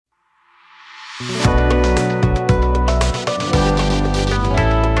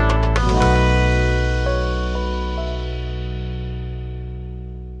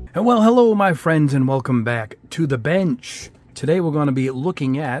And well, hello my friends, and welcome back to the bench. Today we're going to be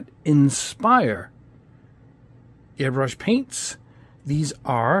looking at Inspire airbrush paints. These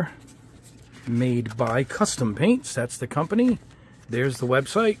are made by Custom Paints. That's the company. There's the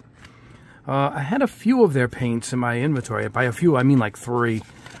website. I had a few of their paints in my inventory. By a few, I mean like 3.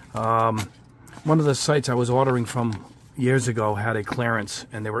 One of the sites I was ordering from years ago had a clearance,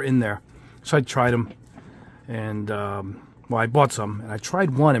 and they were in there. So I tried them, and well, I bought some, and I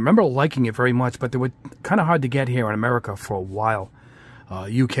tried one. I remember liking it very much, but they were kind of hard to get here in America for a while.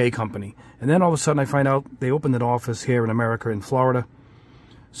 UK company. And then all of a sudden I find out they opened an office here in America, in Florida.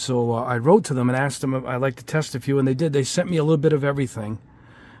 So I wrote to them and asked them if I'd like to test a few, and they did. They sent me a little bit of everything.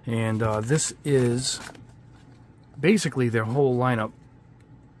 And this is basically their whole lineup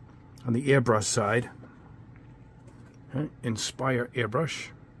on the airbrush side. Okay. Inspire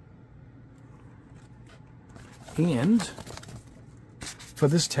airbrush. And for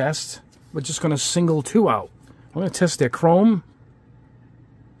this test, we're just going to single 2 out. I'm going to test their chrome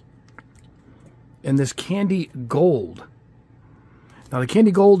and this candy gold. Now the candy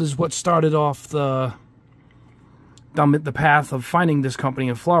gold is what started off down the path of finding this company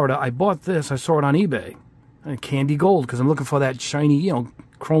in Florida. I bought this. I saw it on eBay. Candy gold, because I'm looking for that shiny,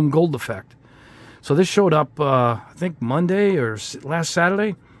 chrome gold effect. So this showed up, I think Monday or last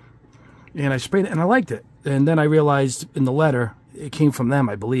Saturday, and I sprayed it, and I liked it. And then I realized in the letter, it came from them,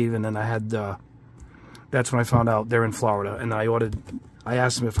 I believe, and then I had, that's when I found out they're in Florida, and I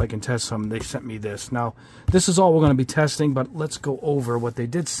asked them if I can test some. They sent me this. Now, this is all we're going to be testing, but let's go over what they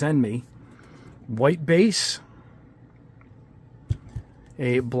did send me. White base,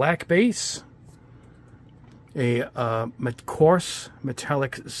 a black base, a coarse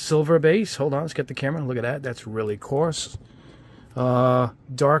metallic silver base. Hold on, let's get the camera. Look at that. That's really coarse.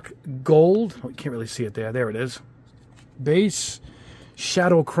 Dark gold. Oh, you can't really see it there. There it is. Base,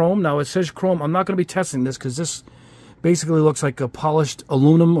 shadow chrome. Now, it says chrome. I'm not going to be testing this because this basically looks like a polished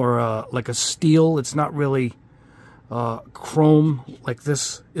aluminum or like a steel. It's not really chrome like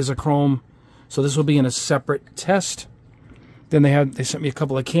this is a chrome. So this will be in a separate test. Then they sent me a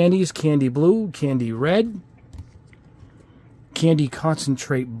couple of candies. Candy blue, candy red, candy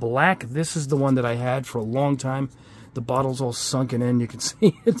concentrate black. This is the one that I had for a long time. The bottle's all sunken in. You can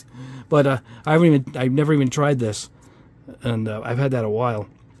see it. But I've never even tried this. And I've had that a while.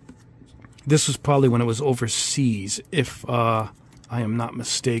 This was probably when it was overseas, if I am not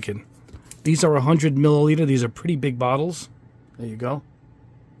mistaken. These are 100 milliliter. These are pretty big bottles. There you go.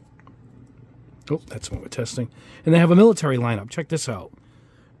 Oh, that's what we're testing. And they have a military lineup. Check this out.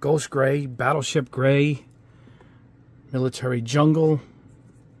 Ghost Gray, Battleship Gray, Military Jungle,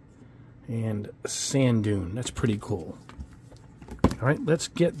 and Sand Dune. That's pretty cool. All right, let's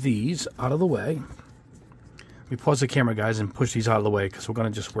get these out of the way. Let me pause the camera, guys, and push these out of the way because we're going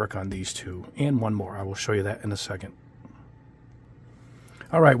to just work on these 2 and one more. I will show you that in a second.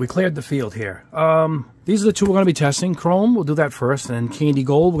 All right, we cleared the field here. These are the 2 we're going to be testing. Chrome, we'll do that first, and then candy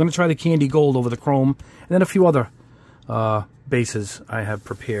gold. We're going to try the candy gold over the chrome, and then a few other bases I have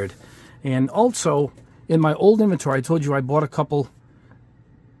prepared. And also, in my old inventory, I told you I bought a couple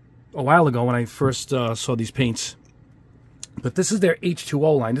a while ago when I first saw these paints. But this is their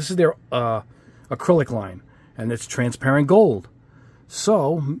H2O line. This is their acrylic line. And it's transparent gold.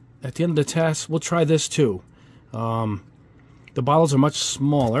 So, at the end of the test, we'll try this too. The bottles are much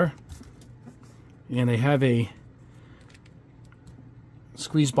smaller. And they have a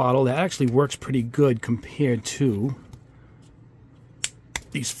squeeze bottle that actually works pretty good compared to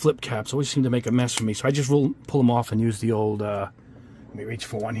these flip caps. Always seem to make a mess for me. So I just will pull them off and use the old, let me reach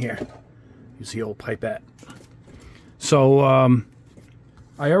for one here. Use the old pipette. So,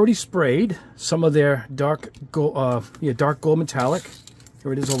 I already sprayed some of their dark gold metallic.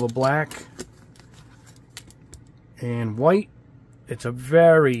 Here it is over black and white. It's a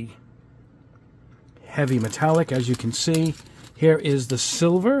very heavy metallic, as you can see. Here is the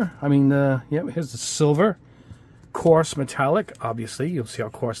silver. Here's the silver. Coarse metallic, obviously. You'll see how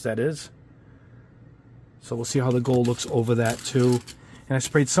coarse that is. So we'll see how the gold looks over that too. And I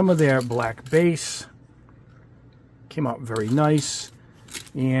sprayed some of their black base. Came out very nice.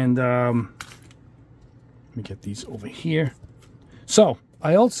 And let me get these over here. So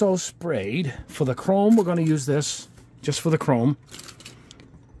I also sprayed for the chrome. We're going to use this just for the chrome.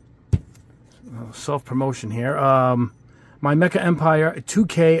 Self-promotion here. My Mecha Empire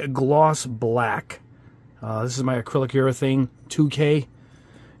 2K Gloss Black. This is my acrylic urethane 2K.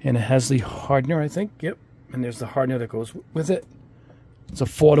 And it has the hardener, I think. Yep. And there's the hardener that goes with it. It's a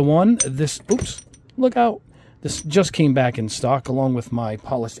 4-to-1. This, oops, look out. This just came back in stock along with my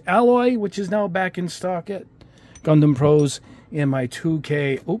polished alloy, which is now back in stock at Gundam Pros. and my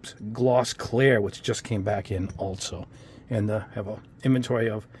 2K, gloss clear, which just came back in also. And have an inventory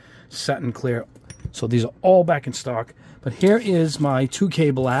of satin clear. So these are all back in stock. But here is my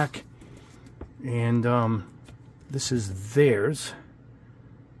 2K black. And this is theirs.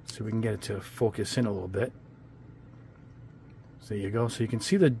 So we can get it to focus in a little bit. So there you go. So you can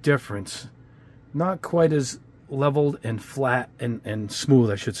see the difference. Not quite as leveled and flat and smooth,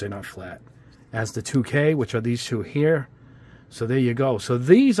 I should say, not flat, as the 2K, which are these two here. So there you go. So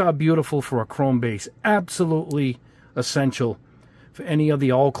these are beautiful for a chrome base. Absolutely essential for any of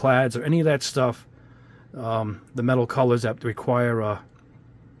the all-clads or any of that stuff. The metal colors that require a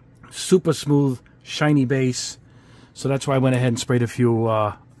super smooth, shiny base. So that's why I went ahead and sprayed a few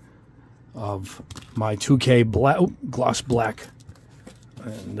of my 2K black, gloss black.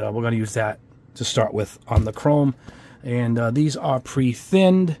 And we're going to use that to start with on the chrome. And these are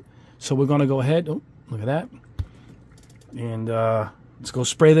pre-thinned. So we're going to go ahead. Oh, look at that. And let's go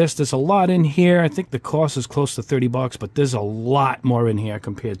spray this. There's a lot in here. I think the cost is close to 30 bucks, but there's a lot more in here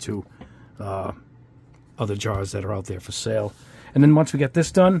compared to other jars that are out there for sale. And then once we get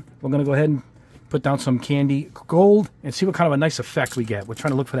this done, we're going to go ahead and put down some candy gold and see what kind of a nice effect we get. We're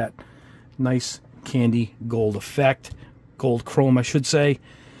trying to look for that nice candy gold effect. Gold chrome, I should say.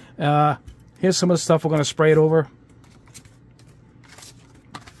 Here's some of the stuff we're going to spray it over.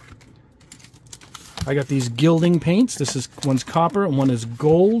 I got these gilding paints. One's copper and one is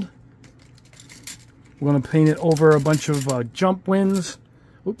gold. We're going to paint it over a bunch of jump wins.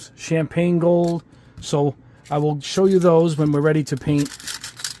 Oops, champagne gold. So I will show you those when we're ready to paint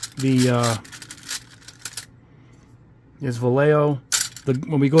the there's Vallejo.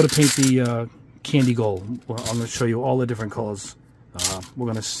 When we go to paint the candy gold, I'm going to show you all the different colors. We're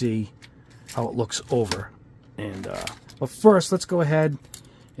going to see how it looks over. And but first, let's go ahead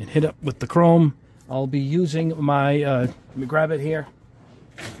and hit up with the chrome. I'll be using my, let me grab it here.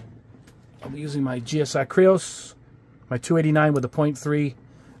 I'll be using my GSR Krios, my 289 with a 0.3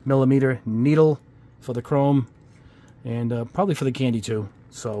 millimeter needle for the chrome, and probably for the candy too.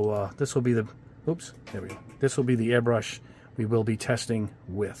 So this will be the, oops, there we go. This will be the airbrush we will be testing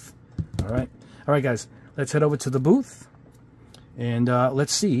with. All right, guys, let's head over to the booth, and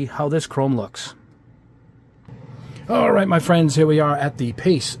let's see how this chrome looks. All right, my friends, here we are at the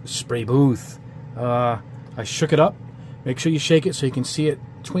Pace Spray booth. I shook it up. Make sure you shake it so you can see it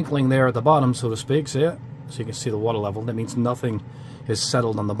twinkling there at the bottom, so to speak. See it? So you can see the water level. That means nothing is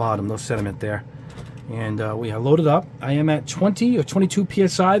settled on the bottom, no sediment there. And we are loaded up. I am at 20 or 22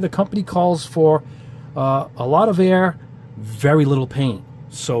 psi. The company calls for a lot of air, very little paint.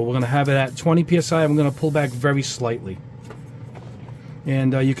 So we're going to have it at 20 psi. I'm going to pull back very slightly.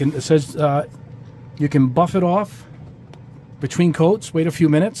 And it says you can buff it off between coats. Wait a few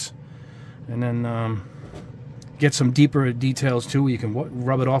minutes. And then get some deeper details too. You can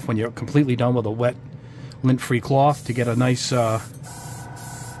rub it off when you're completely done with a wet, lint-free cloth to get a nice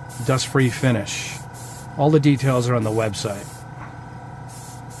dust-free finish. All the details are on the website.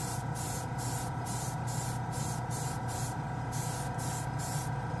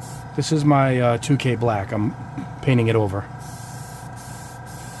 This is my 2K black. I'm painting it over.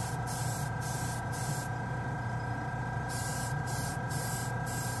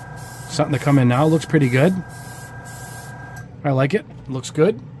 Something to come in now. Looks pretty good. I like it. Looks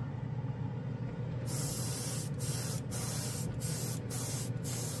good.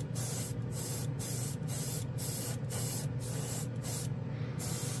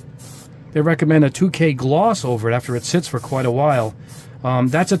 They recommend a 2K gloss over it after it sits for quite a while.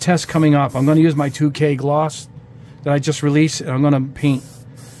 That's a test coming up. I'm going to use my 2K gloss that I just released, and I'm going to paint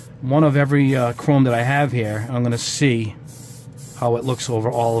one of every chrome that I have here. I'm going to see how it looks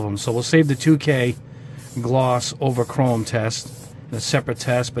over all of them. So we'll save the 2K gloss over chrome test in a separate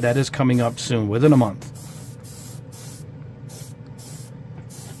test, but that is coming up soon, within a month.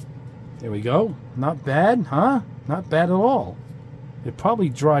 There we go. Not bad, huh? Not bad at all. It probably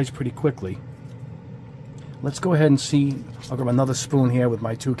dries pretty quickly. Let's go ahead and see. I'll grab another spoon here with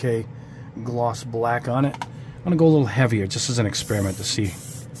my 2K gloss black on it. I'm going to go a little heavier just as an experiment to see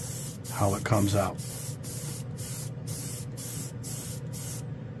how it comes out.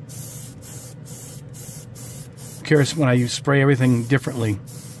 Curious when I spray everything differently,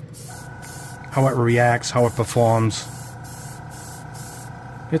 how it reacts, how it performs.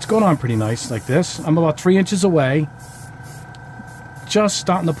 It's going on pretty nice like this. I'm about 3 inches away. Just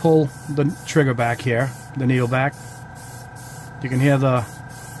starting to pull the trigger back here, the needle back. You can hear the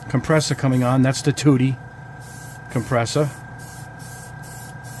compressor coming on. That's the Tootie compressor.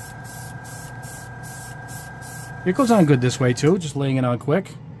 It goes on good this way too, just laying it on quick.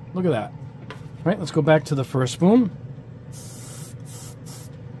 Look at that. All right, let's go back to the first spoon.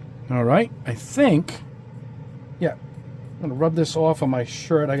 All right, I think, yeah, I'm gonna rub this off on my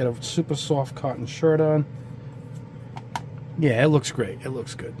shirt. I got a super soft cotton shirt on. Yeah, it looks great. It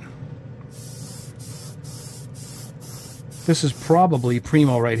looks good. This is probably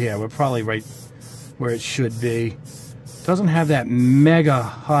primo right here. We're probably right where it should be. Doesn't have that mega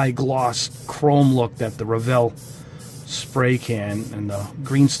high gloss chrome look that the Revell spray can and the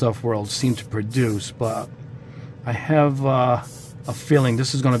Green Stuff World seem to produce, but I have a feeling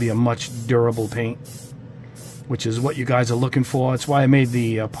this is going to be a much durable paint, which is what you guys are looking for. That's why I made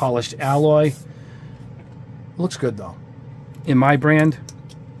the polished alloy. Looks good though. In my brand,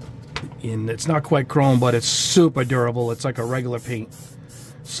 it's not quite chrome, but it's super durable. It's like a regular paint,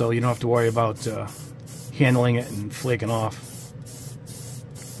 so you don't have to worry about handling it and flaking off.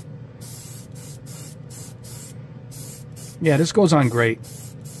 Yeah, this goes on great.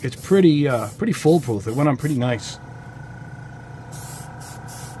 It's pretty foolproof. It went on pretty nice.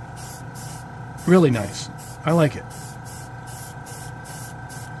 Really nice. I like it.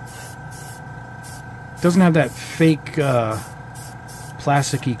 Doesn't have that fake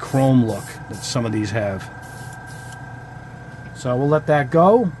plasticky chrome look that some of these have. So we'll let that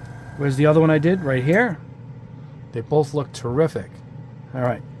go. Where's the other one I did? Right here. They both look terrific. All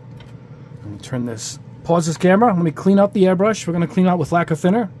right. Let me turn this. Pause this camera. Let me clean out the airbrush. We're going to clean out with lacquer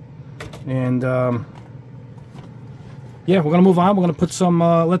thinner. And yeah, we're going to move on. We're going to put some,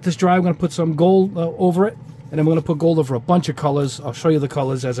 let this dry. We're going to put some gold over it. And then we're going to put gold over a bunch of colors. I'll show you the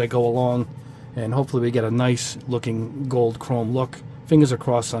colors as I go along. And hopefully we get a nice looking gold chrome look. Fingers are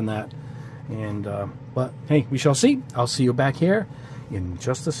crossed on that. And but hey, we shall see. I'll see you back here in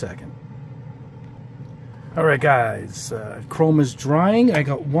just a second. All right, guys, chrome is drying. I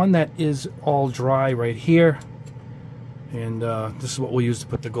got one that is all dry right here, and this is what we'll use to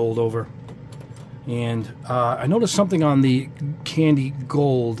put the gold over. And I noticed something on the candy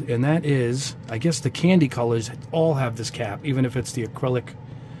gold, and that is, I guess the candy colors all have this cap, even if it's the acrylic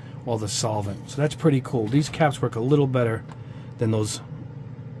or the solvent. So that's pretty cool. These caps work a little better than those.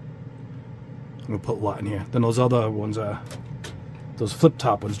 I'm gonna put a lot in here. Than those other ones. Those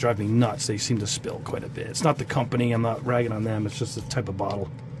flip-top ones drive me nuts. They seem to spill quite a bit. It's not the company. I'm not ragging on them. It's just the type of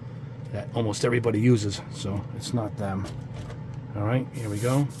bottle that almost everybody uses. So it's not them. All right, here we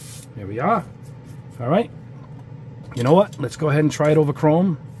go. There we are. All right. You know what? Let's go ahead and try it over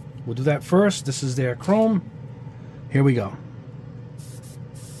chrome. We'll do that first. This is their chrome. Here we go.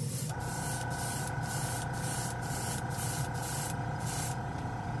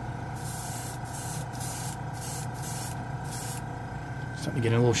 Starting to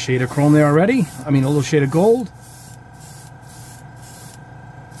get a little shade of chrome there already. I mean, a little shade of gold.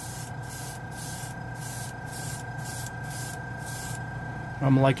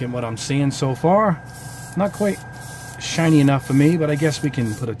 I'm liking what I'm seeing so far. Not quite shiny enough for me, but I guess we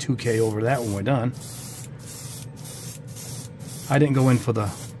can put a 2K over that when we're done. I didn't go in for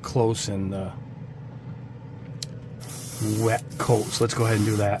the close and wet coat, so let's go ahead and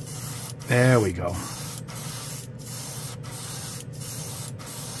do that. There we go.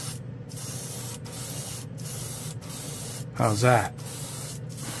 How's that?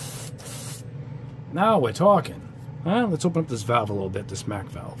 Now we're talking. Huh? Let's open up this valve a little bit, this Mac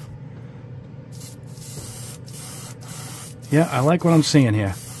valve. Yeah, I like what I'm seeing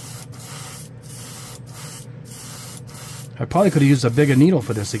here. I probably could have used a bigger needle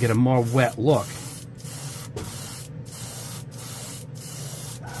for this to get a more wet look.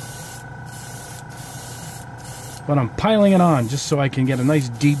 But I'm piling it on just so I can get a nice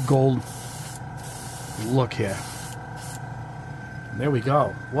deep gold look here. There we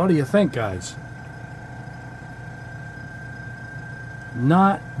go. What do you think, guys?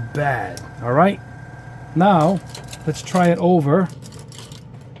 Not bad. All right. Now, let's try it over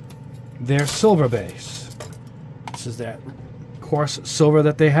their silver base. This is that coarse silver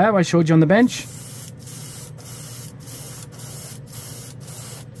that they have. I showed you on the bench.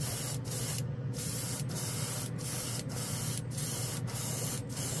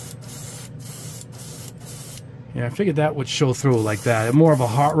 Yeah, I figured that would show through like that. More of a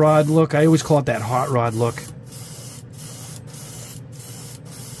hot rod look. I always call it that hot rod look.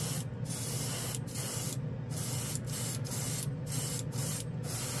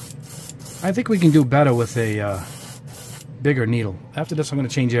 I think we can do better with a bigger needle. After this, I'm going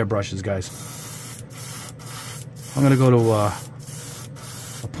to change airbrushes, guys. I'm going to go to a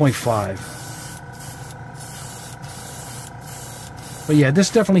 0.5. But yeah,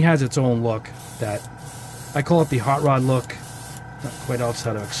 this definitely has its own look. That I call it the hot rod look. Not quite else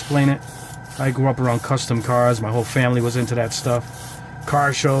how to explain it. I grew up around custom cars. My whole family was into that stuff.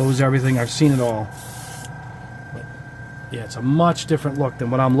 Car shows, everything. I've seen it all. But Yeah, it's a much different look than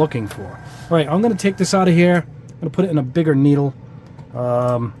what I'm looking for. All right, I'm going to take this out of here. I'm going to put it in a bigger needle.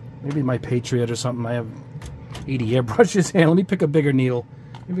 Maybe my Patriot or something. I have 80 airbrushes here. Let me pick a bigger needle.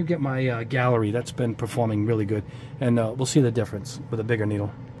 Maybe get my gallery. That's been performing really good. And we'll see the difference with a bigger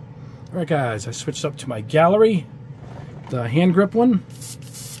needle. All right, guys, I switched up to my gallery, the hand grip one.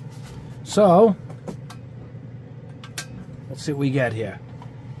 So, let's see what we get here.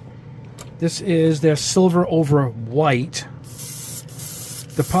 This is their silver over white.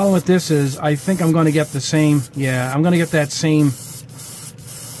 The problem with this is I think I'm going to get the same, yeah, I'm going to get that same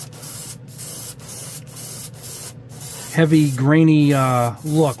heavy, grainy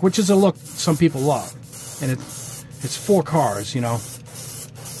look, which is a look some people love. And it's 4 cars, you know.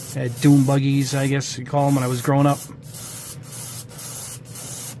 Doom buggies, I guess you call them when I was growing up.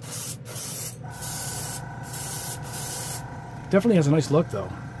 Definitely has a nice look,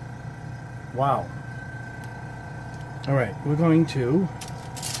 though. Wow. All right, we're going to...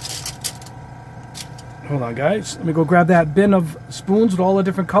 Hold on, guys. Let me go grab that bin of spoons with all the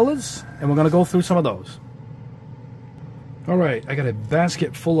different colors, and we're going to go through some of those. All right, I got a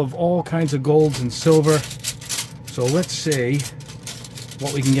basket full of all kinds of golds and silver. So let's see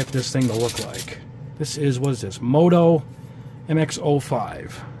what we can get this thing to look like. This is, what is this? Moto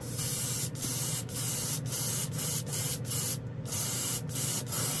MX-05.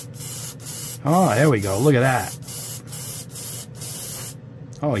 Oh, there we go. Look at that.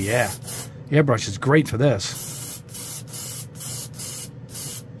 Oh, yeah. Airbrush is great for this.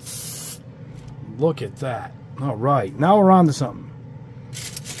 Look at that. All right. Now we're on to something.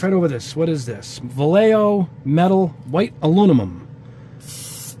 Right over this. What is this? Vallejo metal white aluminum.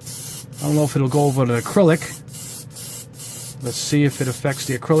 I don't know if it'll go over the acrylic. Let's see if it affects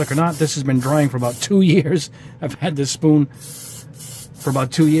the acrylic or not. This has been drying for about 2 years. I've had this spoon for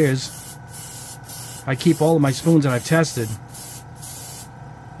about 2 years. I keep all of my spoons that I've tested.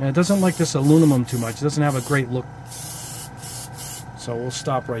 And it doesn't like this aluminum too much. It doesn't have a great look. So we'll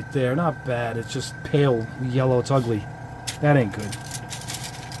stop right there. Not bad. It's just pale yellow. It's ugly. That ain't good.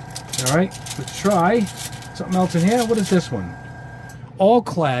 Alright, let's try something else in here. What is this one? All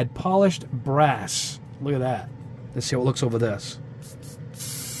clad polished brass. Look at that. Let's see how it looks over this.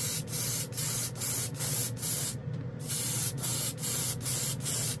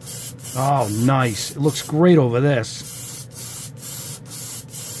 Oh, nice. It looks great over this.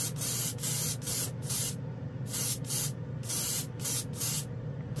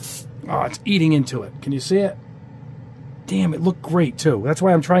 Oh, it's eating into it. Can you see it? Damn, it looked great too. That's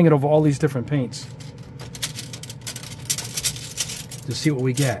why I'm trying it over all these different paints. To see what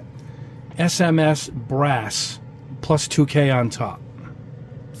we get. SMS brass plus 2K on top.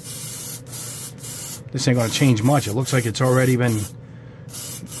 This ain't gonna change much. It looks like it's already been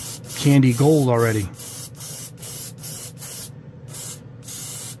candy gold already.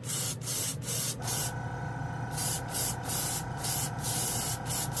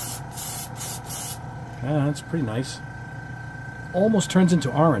 Yeah, that's pretty nice. Almost turns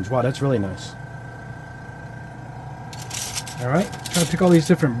into orange. Wow, that's really nice. Alright, trying to pick all these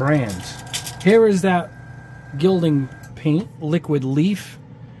different brands. Here is that gilding paint, liquid leaf.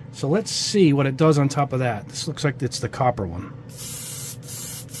 So let's see what it does on top of that. This looks like it's the copper one.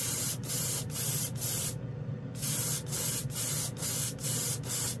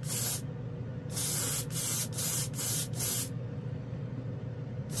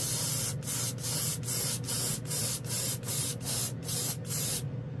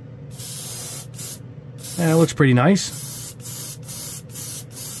 Yeah, it looks pretty nice.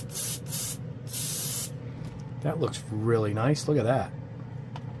 That looks really nice. Look at that.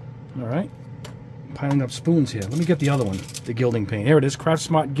 All right. Piling up spoons here. Let me get the other one, the gilding paint. Here it is, Craft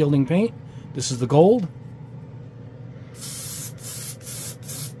Smart gilding paint. This is the gold.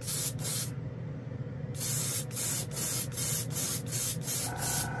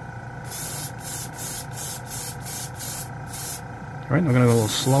 All right, I'm going to go a little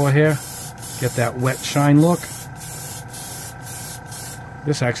slower here. Get that wet shine look.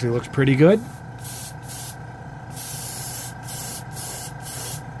 This actually looks pretty good.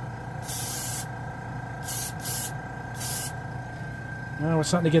 Now we're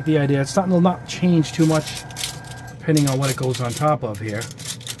starting to get the idea. It's starting to not change too much depending on what it goes on top of here.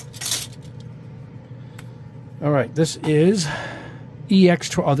 All right, this is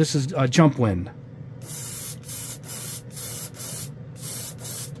EX12. Oh, this is Jump Wind.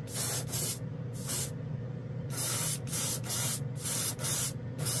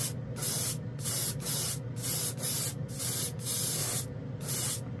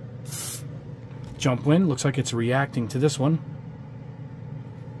 Jump Wind looks like it's reacting to this one.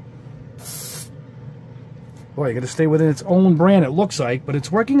 Boy, you got to stay within its own brand, it looks like. But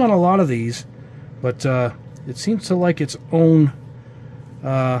it's working on a lot of these. But it seems to like its own...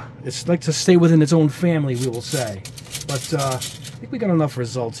 it's like to stay within its own family, we will say. But I think we got enough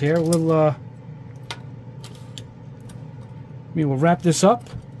results here. We will wrap this up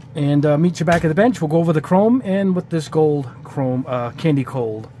and meet you back at the bench. We'll go over the chrome and what this gold chrome, candy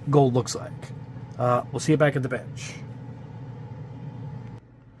gold looks like. We'll see you back at the bench.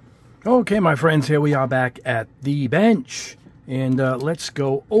 Okay, my friends, here we are back at the bench. And let's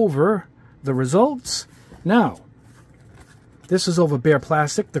go over the results. Now, this is over bare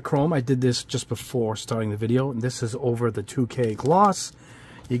plastic, the chrome. I did this just before starting the video. And this is over the 2K gloss.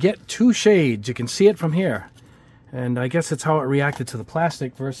 You get two shades. You can see it from here. And I guess it's how it reacted to the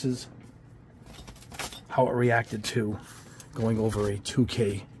plastic versus how it reacted to going over a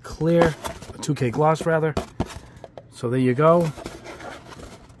 2K clear, a 2K gloss rather. So there you go.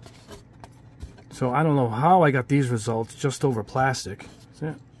 So I don't know how I got these results just over plastic. See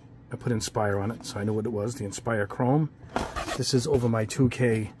it? I put Inspire on it, so I know what it was, the Inspire Chrome. This is over my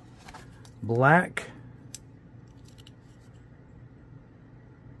 2K black.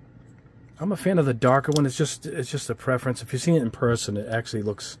 I'm a fan of the darker one. It's just a preference. If you've seen it in person, it actually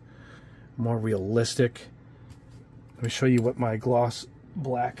looks more realistic. Let me show you what my gloss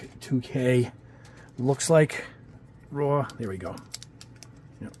black 2K looks like raw. There we go.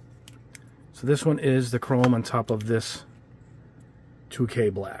 Yep. So this one is the chrome on top of this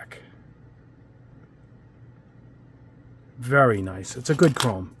 2K black. Very nice. It's a good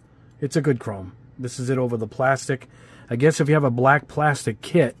chrome. It's a good chrome. This is it over the plastic. I guess if you have a black plastic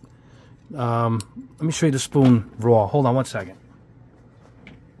kit, let me show you the spoon raw. Hold on one second.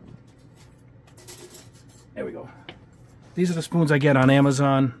 There we go. These are the spoons I get on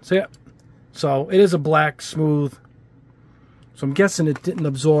Amazon. See it? So it is a black, smooth. So I'm guessing it didn't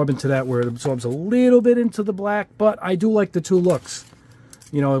absorb into that where it absorbs a little bit into the black, but I do like the two looks.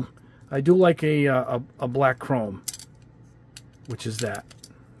 You know, I do like a black chrome, which is that.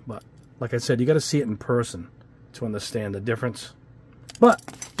 But like I said, you got to see it in person to understand the difference. But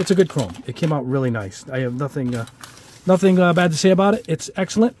it's a good chrome. It came out really nice. I have nothing bad to say about it. It's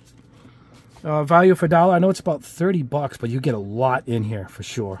excellent. Value for $1. I know it's about 30 bucks, but you get a lot in here for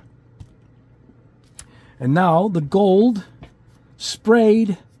sure. And now the gold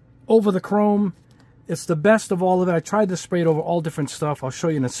sprayed over the chrome. It's the best of all of it. I tried to spray it over all different stuff. I'll show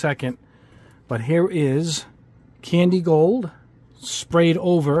you in a second. But here is candy gold sprayed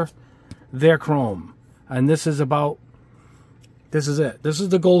over their chrome. And this is about... This is it. This is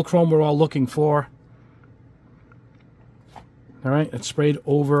the gold chrome we're all looking for. All right, it's sprayed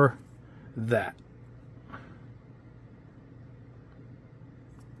over that.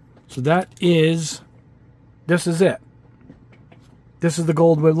 So that is, this is it. This is the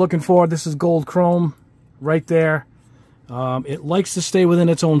gold we're looking for. This is gold chrome right there. It likes to stay within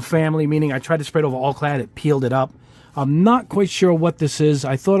its own family, meaning I tried to spray it over all clad. It peeled it up. I'm not quite sure what this is.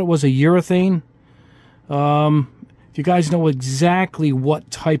 I thought it was a urethane. If you guys know exactly what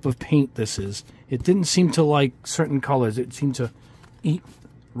type of paint this is, it didn't seem to like certain colors. It seemed to eat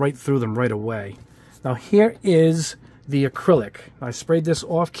right through them right away. Now here is the acrylic. I sprayed this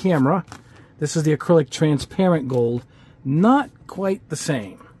off camera. This is the acrylic transparent gold. Not quite the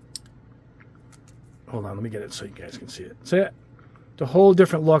same. Hold on, let me get it so you guys can see it. See it? It's a whole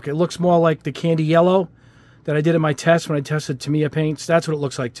different look. It looks more like the candy yellow that I did in my test when I tested Tamiya paints. That's what it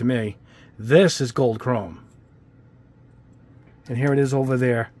looks like to me. This is gold chrome. And here it is over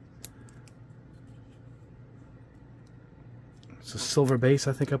there. It's a silver base,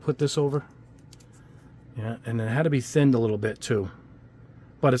 I think I put this over. Yeah, and it had to be thinned a little bit too.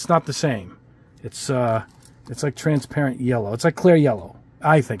 But it's not the same. It's like transparent yellow. It's like clear yellow.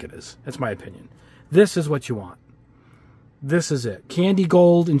 I think it is. That's my opinion. This is what you want. This is it. Candy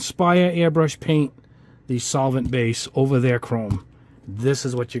gold, Inspire airbrush paint, the solvent base over their chrome. This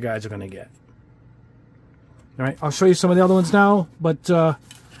is what you guys are going to get. All right, I'll show you some of the other ones now, but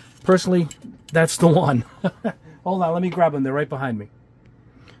personally, that's the one. Hold on, let me grab them. They're right behind me.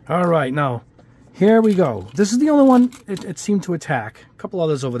 All right, now, here we go. This is the only one it seemed to attack. A couple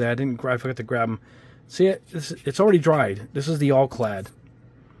others over there. I forgot to grab them. See it? It's already dried. This is the all-clad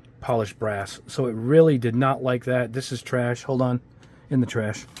polished brass, so it really did not like that. This is trash. Hold on, in the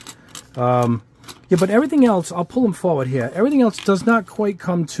trash. Yeah, but everything else, I'll pull them forward here. Everything else does not quite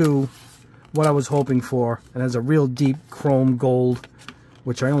come to what I was hoping for, and has a real deep chrome gold,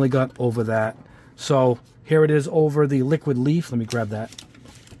 which I only got over that. So here it is over the liquid leaf. Let me grab that.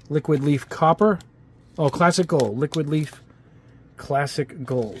 Liquid leaf copper. Oh, classic gold. Liquid leaf classic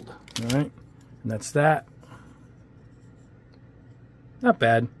gold. All right, and that's that. Not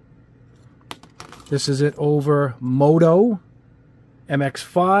bad. This is it over Moto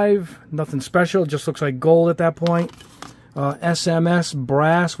MX5. Nothing special. It just looks like gold at that point. SMS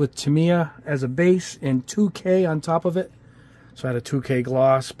brass with Tamiya as a base and 2K on top of it. So I had a 2K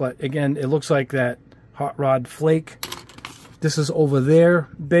gloss. But again, it looks like that hot rod flake. This is over their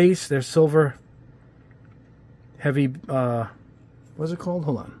base. Their silver heavy, what's it called?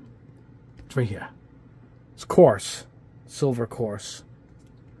 Hold on. It's right here. It's coarse. Silver coarse.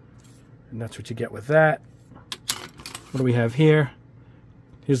 And that's what you get with that. What do we have here?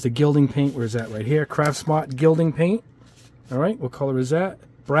 Here's the gilding paint. Where's that? Right here. Craft Smart gilding paint. All right. What color is that?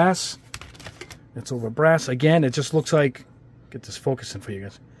 Brass. It's over brass. Again, it just looks like, get this focusing for you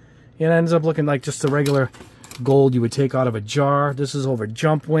guys. It ends up looking like just the regular gold you would take out of a jar. This is over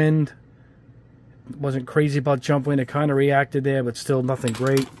Jump Wind. Wasn't crazy about Jump Wind. It kind of reacted there, but still nothing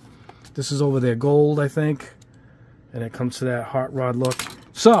great. This is over their gold, I think. And it comes to that hot rod look.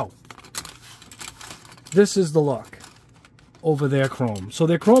 So, this is the look over their chrome. So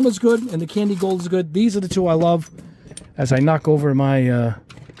their chrome is good and the candy gold is good. These are the two I love. As I knock over my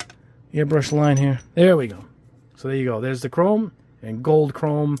airbrush line here. There we go. So there you go. There's the chrome and gold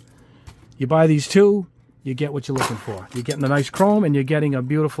chrome. You buy these two, you get what you're looking for. You're getting a nice chrome and you're getting a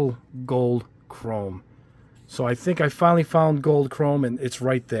beautiful gold chrome. So I think I finally found gold chrome and it's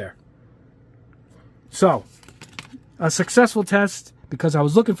right there. So, a successful test because I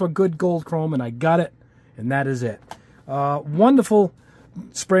was looking for good gold chrome and I got it, and that is it. Wonderful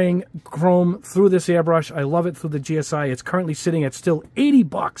spraying chrome through this airbrush. I love it through the GSI. It's currently sitting at still 80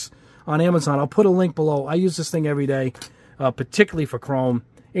 bucks on Amazon. I'll put a link below. I use this thing every day, particularly for chrome.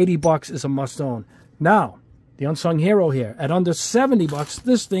 80 bucks is a must-own. Now, the unsung hero here. At under 70 bucks,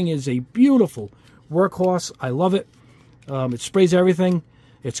 this thing is a beautiful workhorse. I love it. It sprays everything.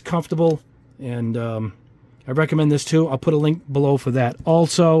 It's comfortable. And I recommend this too. I'll put a link below for that.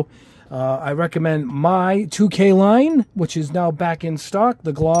 Also, I recommend my 2K line, which is now back in stock.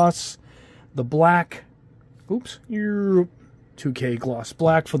 The gloss, the black, oops, 2K gloss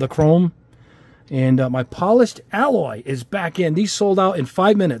black for the chrome. And my polished alloy is back in. These sold out in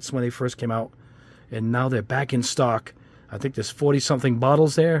 5 minutes when they first came out. And now they're back in stock. I think there's 40-something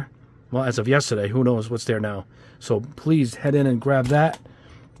bottles there. Well, as of yesterday, who knows what's there now. So please head in and grab that.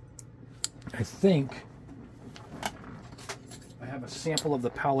 I think I have a sample of the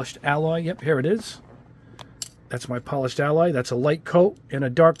polished alloy. Yep, here it is. That's my polished alloy. That's a light coat and a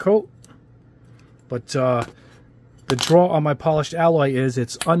dark coat. But the draw on my polished alloy is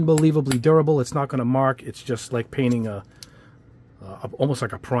it's unbelievably durable. It's not going to mark. It's just like painting almost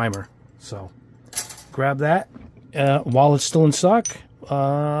like a primer. So grab that while it's still in stock.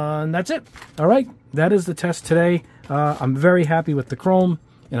 And that's it. All right, that is the test today. I'm very happy with the chrome.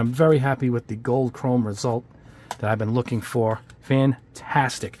 And I'm very happy with the gold chrome result that I've been looking for.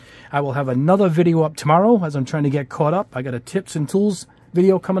 Fantastic. I will have another video up tomorrow as I'm trying to get caught up. I got a tips and tools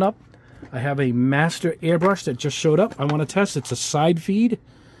video coming up. I have a master airbrush that just showed up. I want to test. It's a side feed.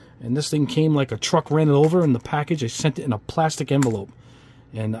 And this thing came like a truck ran it over in the package. I sent it in a plastic envelope.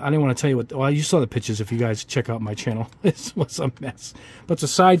 And I didn't want to tell you what... Well, you saw the pictures if you guys check out my channel. This was a mess. But it's a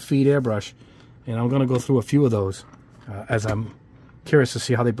side feed airbrush. And I'm going to go through a few of those as I'm curious to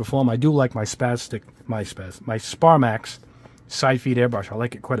see how they perform. I do like my Sparmax side feed airbrush. I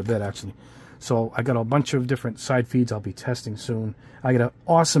like it quite a bit, actually. So I got a bunch of different side feeds I'll be testing soon. I got an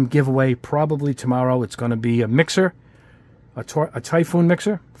awesome giveaway probably tomorrow. It's going to be a mixer, a Typhoon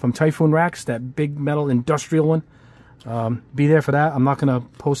mixer from Typhoon Racks, that big metal industrial one. Be there for that. I'm not going to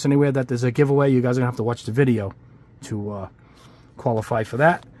post anywhere that there's a giveaway. You guys are going to have to watch the video to qualify for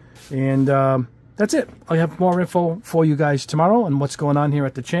that. And that's it. I'll have more info for you guys tomorrow on what's going on here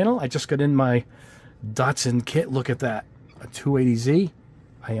at the channel. I just got in my Datsun kit. Look at that. A 280Z.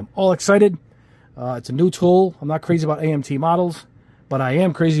 I am all excited. It's a new tool. I'm not crazy about AMT models, but I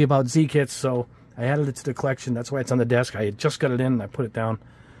am crazy about Z kits, so I added it to the collection. That's why it's on the desk. I had just got it in, and I put it down,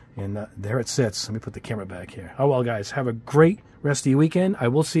 and there it sits. Let me put the camera back here. Oh, well, guys, have a great rest of your weekend. I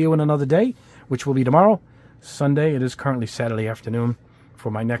will see you in another day, which will be tomorrow, Sunday. It is currently Saturday afternoon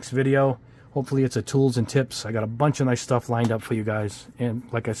for my next video. Hopefully it's a tools and tips. I got a bunch of nice stuff lined up for you guys. And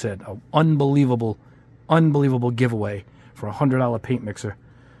like I said, an unbelievable, unbelievable giveaway for a $100 paint mixer.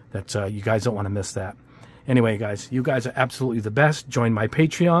 That you guys don't want to miss that. Anyway, guys, you guys are absolutely the best. Join my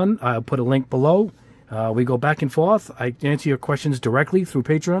Patreon. I'll put a link below. We go back and forth. I answer your questions directly through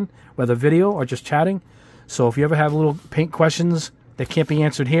Patreon, whether video or just chatting. So if you ever have little paint questions that can't be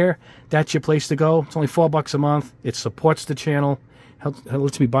answered here, that's your place to go. It's only $4 a month. It supports the channel.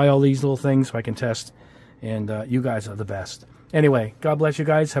 Lets me buy all these little things so I can test. And you guys are the best. Anyway, God bless you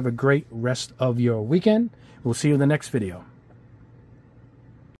guys. Have a great rest of your weekend. We'll see you in the next video.